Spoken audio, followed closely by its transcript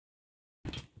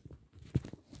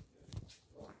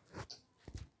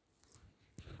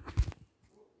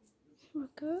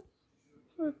Okay,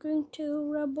 we're going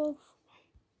to rub off.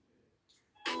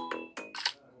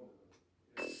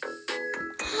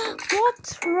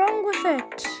 What's wrong with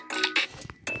it?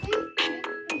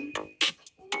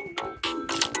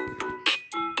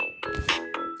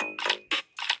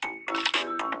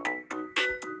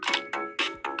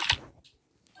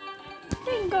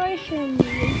 Hey guys,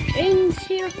 James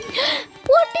here.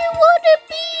 What do you want to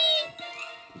be?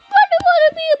 What do you want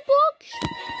to be, a box?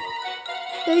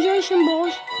 Those are some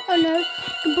balls. Oh no,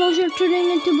 the balls are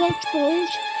turning into box balls.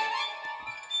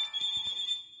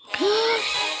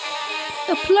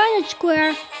 A planet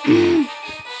square.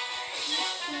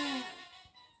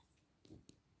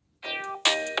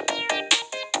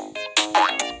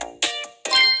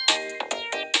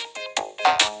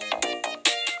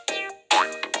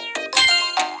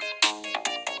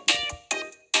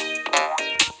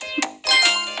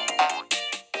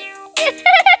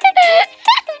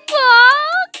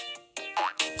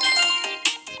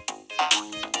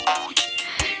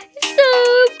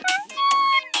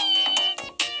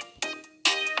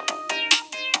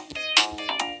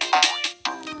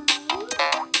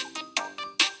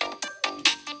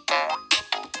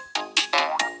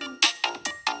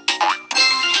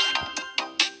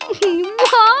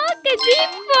 Walk a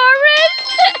deep forest.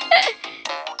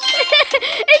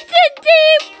 It's a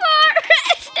deep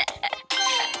forest.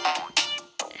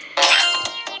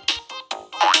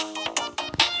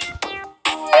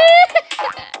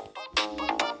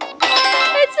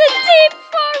 It's a deep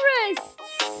forest.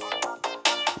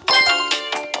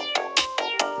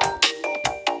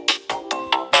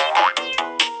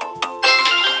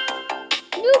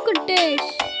 Look at this.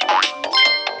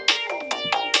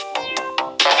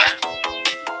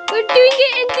 We're doing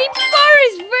it in the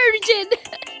forest version.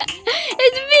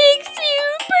 It's being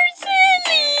super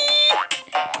silly.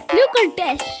 Look at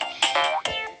this.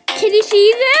 Can you see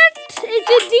that? It's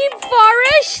a deep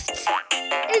forest.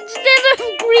 Instead of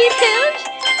green hills,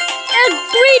 a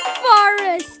green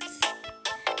forest.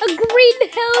 A green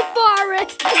hill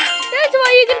forest. That's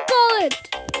what you can call it.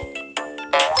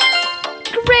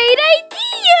 Great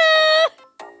idea!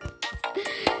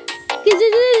 Because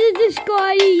it is the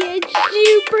sky, it's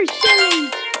super silly.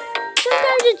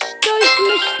 Sometimes it does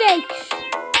mistakes.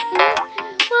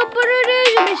 Well, but it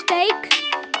is a mistake.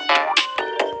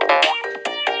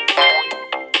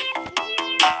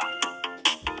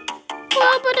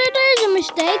 Well, but it is a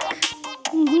mistake.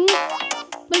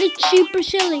 But it's super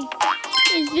silly.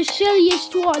 It's the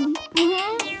silliest one.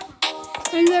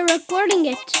 And we're recording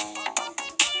it.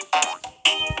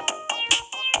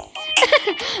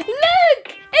 Look!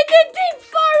 It's a deep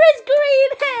forest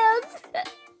green hills!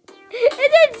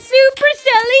 Is it super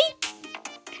silly?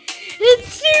 It's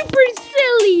super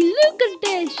silly! Look at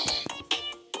this!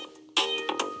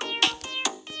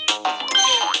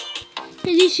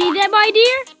 Did you see that, my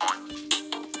dear?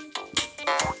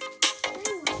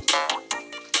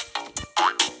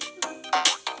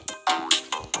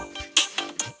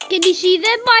 Can you see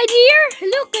that, my dear?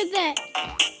 Look at that!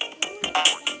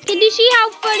 Can you see how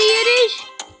funny it is?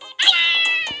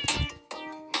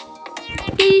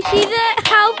 Can you see that?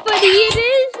 How funny it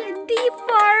is? Deep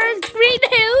forest, green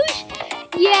hills.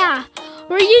 Yeah,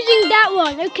 we're using that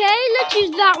one. Okay, let's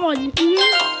use that one.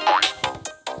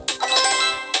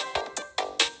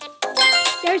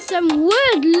 There's some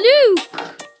wood. Look.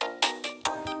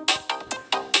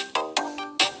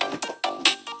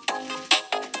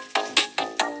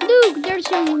 Look, there's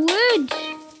some wood.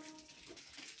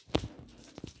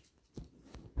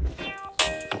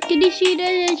 Can you see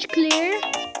that it's clear?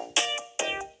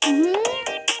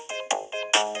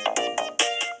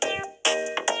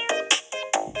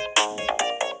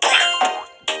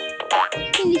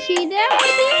 Can you see that, my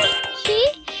dear? See?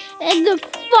 It's the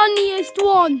funniest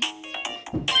one.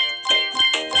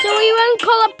 So we won't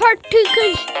call it part 2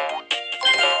 because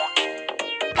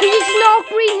it's not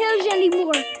green hills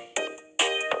anymore.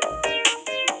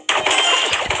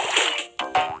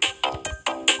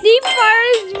 Deep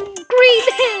forest green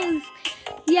hills.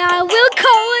 Yeah, we'll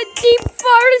call it Deep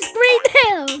Forest Green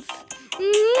Hills.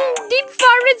 Deep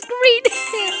Forest Green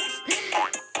Hills.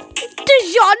 The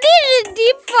genre is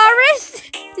Deep Forest.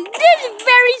 This is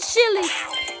very silly.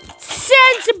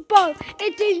 Sensible.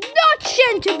 It is not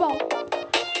sensible.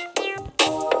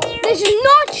 This is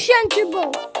not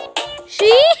sensible.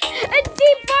 See? A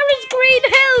Deep Forest Green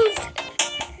Hills.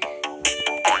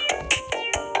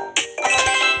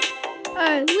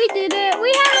 Oh, we did it.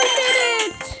 We haven't did it.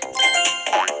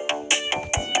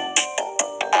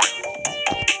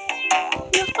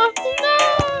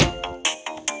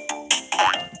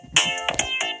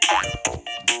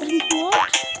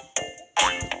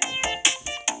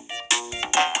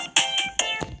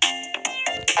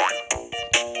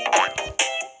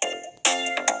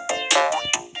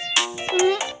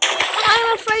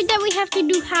 we have to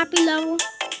do happy level.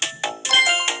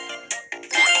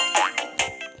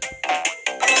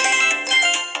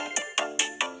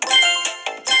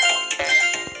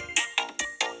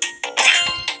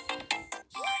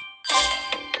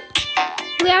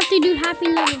 We have to do happy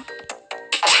level.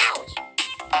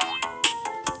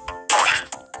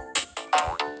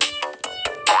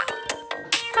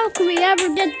 How could we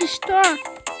ever get the star?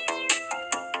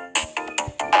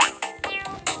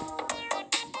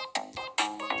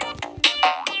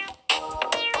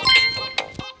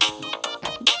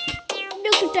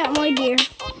 Look at that, my dear.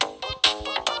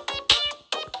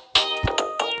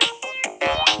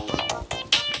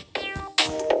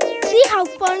 See how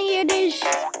funny it is?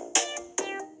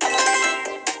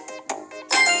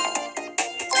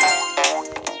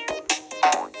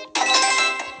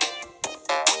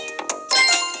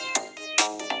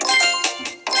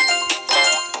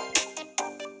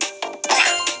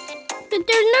 But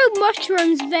there's no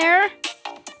mushrooms there.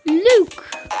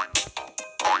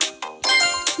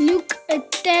 Look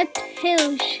at that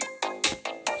hills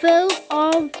full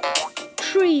of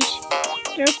trees.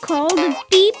 They're called the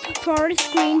deep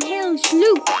forest green hills.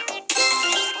 Look.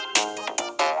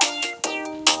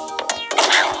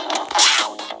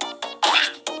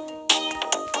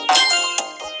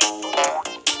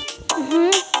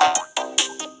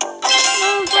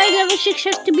 I'm afraid level 6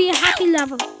 has to be a happy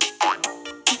level.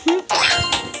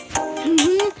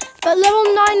 But level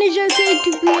 9 is okay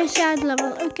to be a sad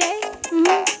level, okay?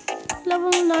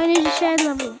 Level 9 is a sad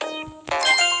level.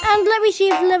 And let me see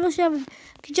if level 7,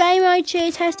 because I might say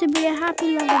it has to be a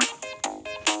happy level.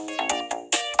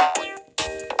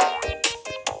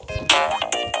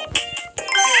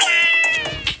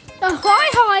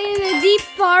 Hi in the deep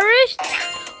forest.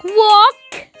 Walk.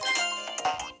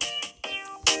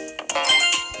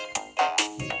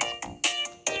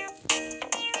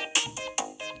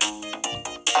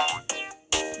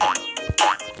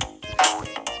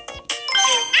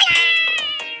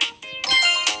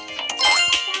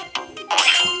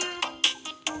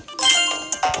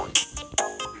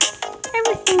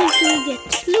 Everything is doing it.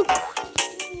 Look.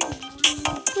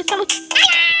 Without.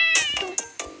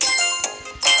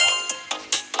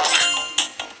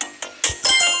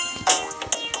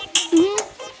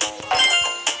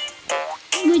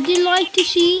 Would you like to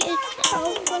see it?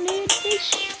 How funny it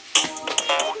is?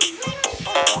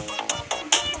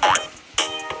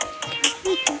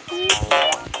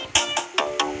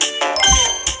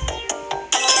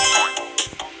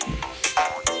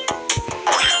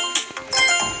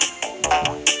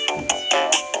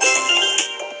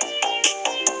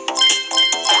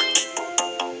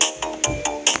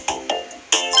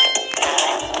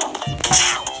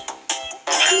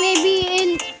 Maybe an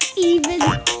even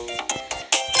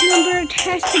number it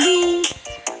has to be.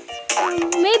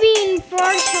 Maybe in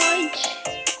far sides.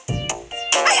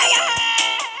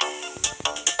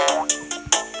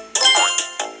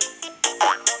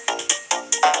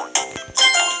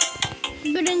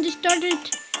 But in the start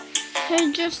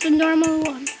it's just a normal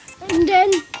one. And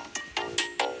then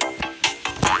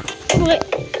but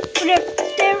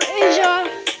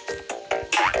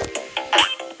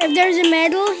if there's a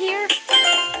medal here,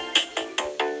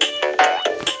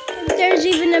 if there's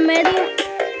even a medal.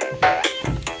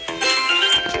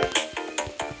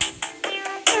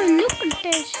 Oh, look at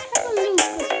this. Have a look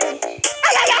at this.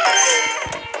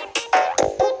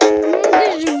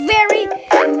 This is very,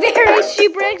 very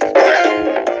super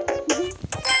expensive.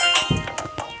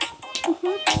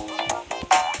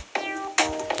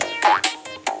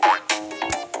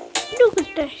 Look at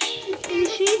this. Can you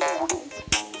see?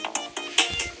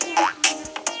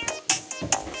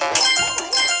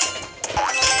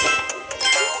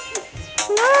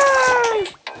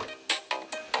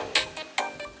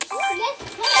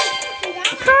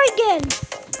 Try again.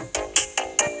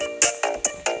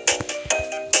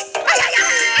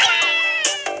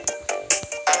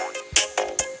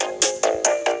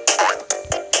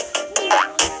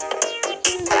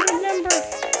 Remember,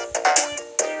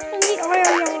 in the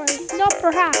IRR, not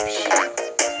perhaps.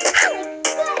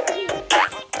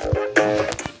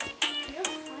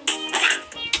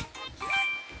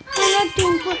 We're not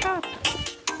doing perhaps.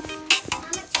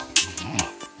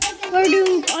 We're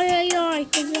doing II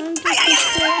because I'm just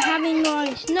having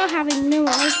eyes, not having no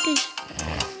eyes, because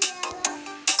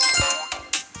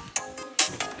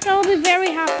I'll be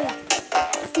very happy.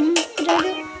 Did I do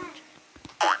it?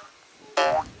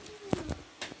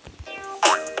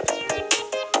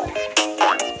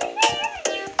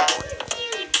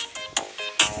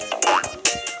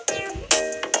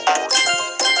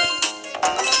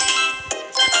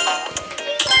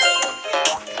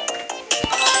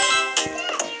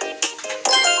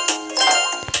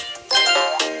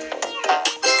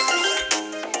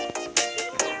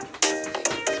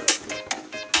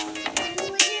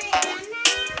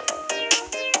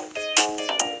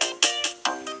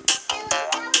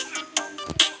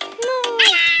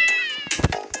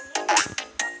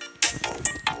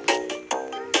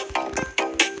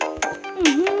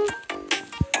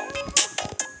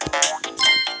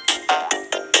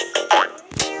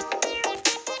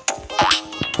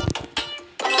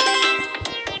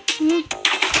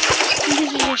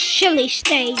 is a silly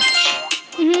stage.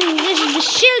 This is the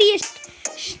silliest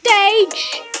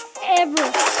stage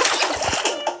ever.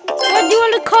 What do you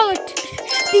want to call it?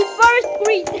 The first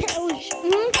greenhouse.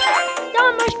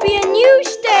 That must be a new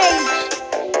stage.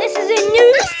 This is a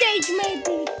new stage,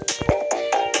 maybe.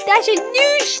 That's a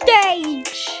new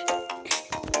stage.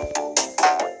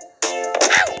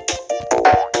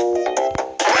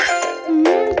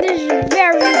 This is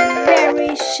very,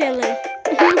 very silly.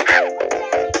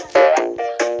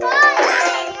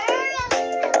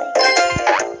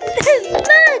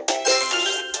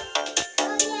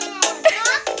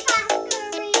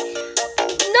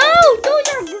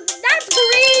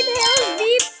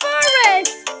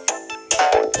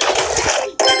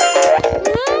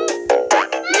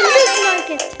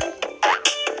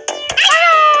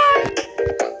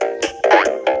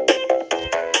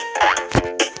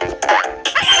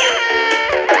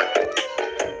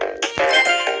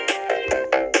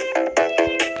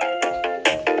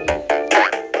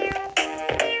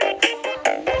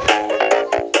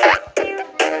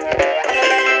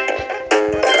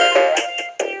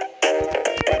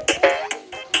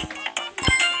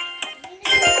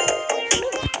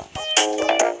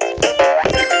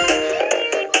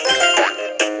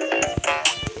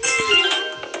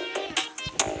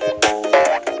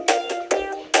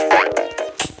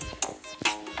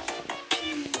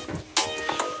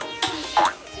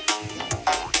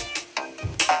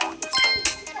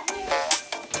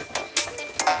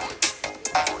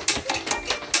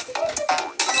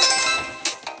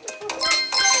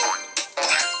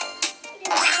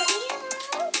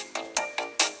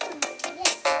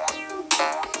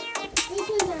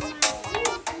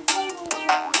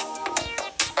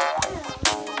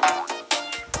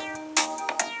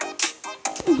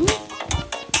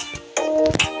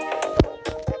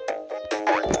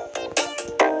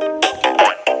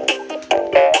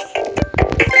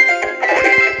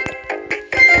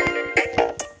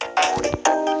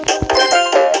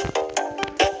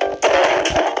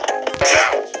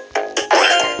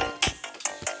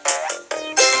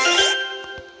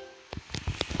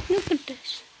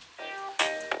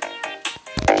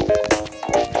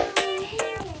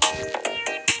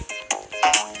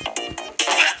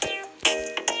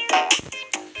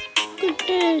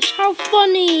 How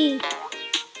funny!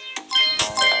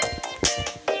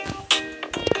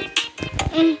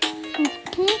 Who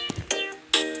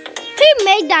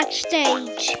made that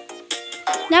stage?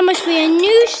 That must be a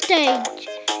new stage.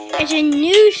 It's a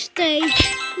new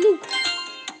stage. Look,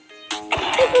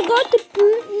 I forgot to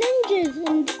put ninjas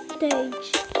in the stage.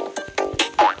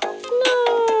 No.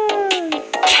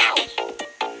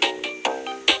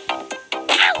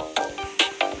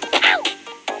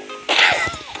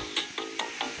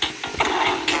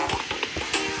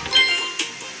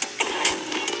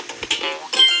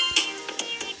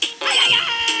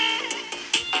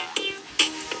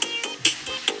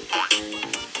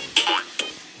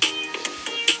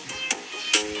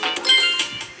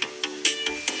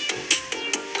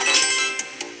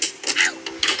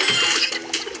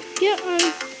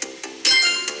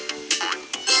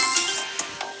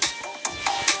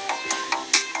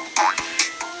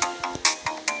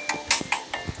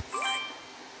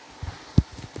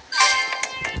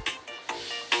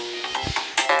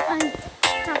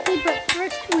 But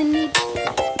first we need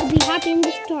to be happy in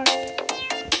the start.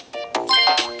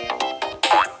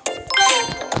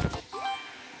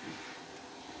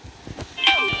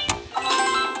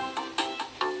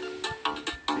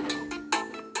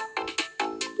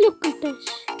 Look at this.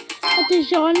 That is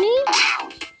Johnny.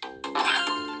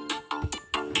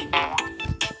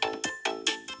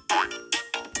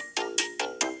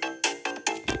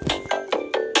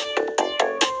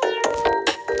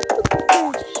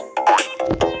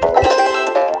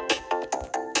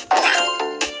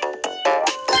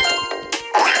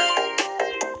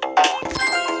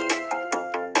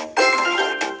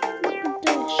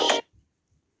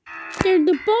 They're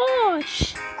the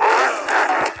boss.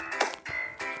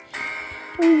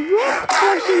 A rock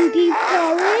boss in deep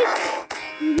forest.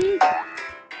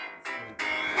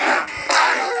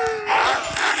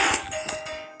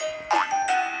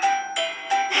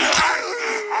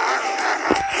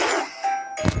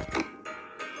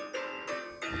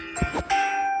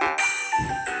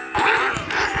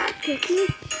 Quickly,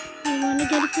 I want to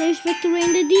get a first victory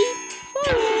in the deep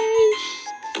forest.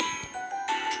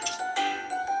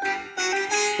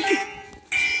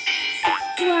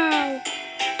 Wow.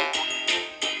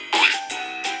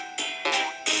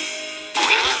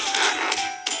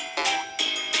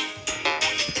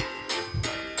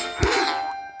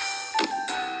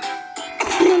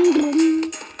 Brum,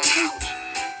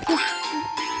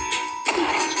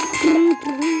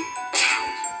 brum.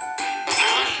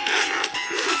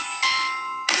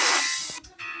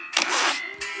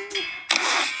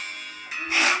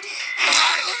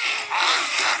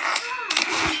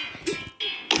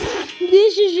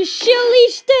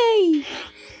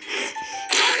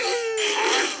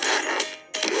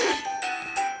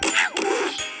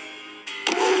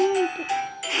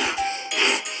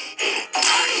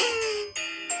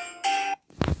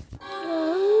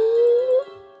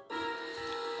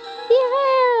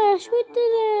 Yes, we did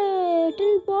it!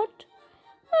 And what?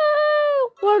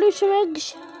 What are some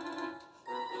eggs?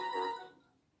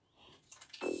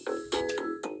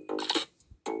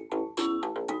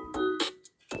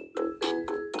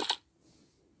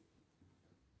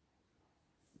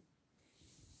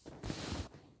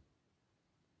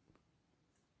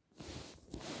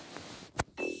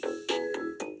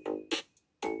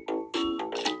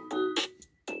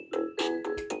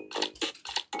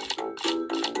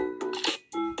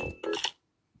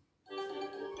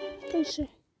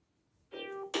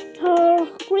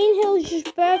 Green Hills is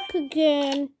back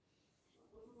again.